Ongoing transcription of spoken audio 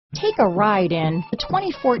Take a ride in the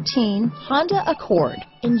 2014 Honda Accord.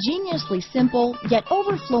 Ingeniously simple, yet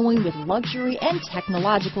overflowing with luxury and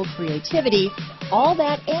technological creativity, all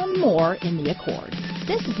that and more in the Accord.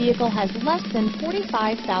 This vehicle has less than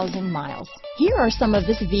 45,000 miles. Here are some of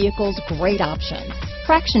this vehicle's great options: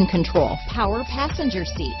 traction control, power passenger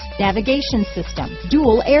seat, navigation system,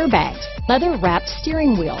 dual airbags, leather-wrapped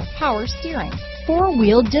steering wheel, power steering,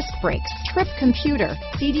 four-wheel disc brakes, trip computer,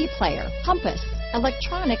 CD player, compass,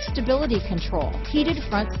 electronic stability control, heated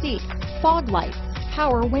front seats, fog lights,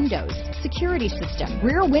 power windows, security system,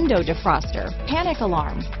 rear window defroster, panic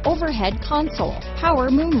alarm, overhead console, power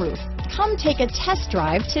moonroof. Come take a test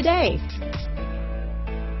drive today.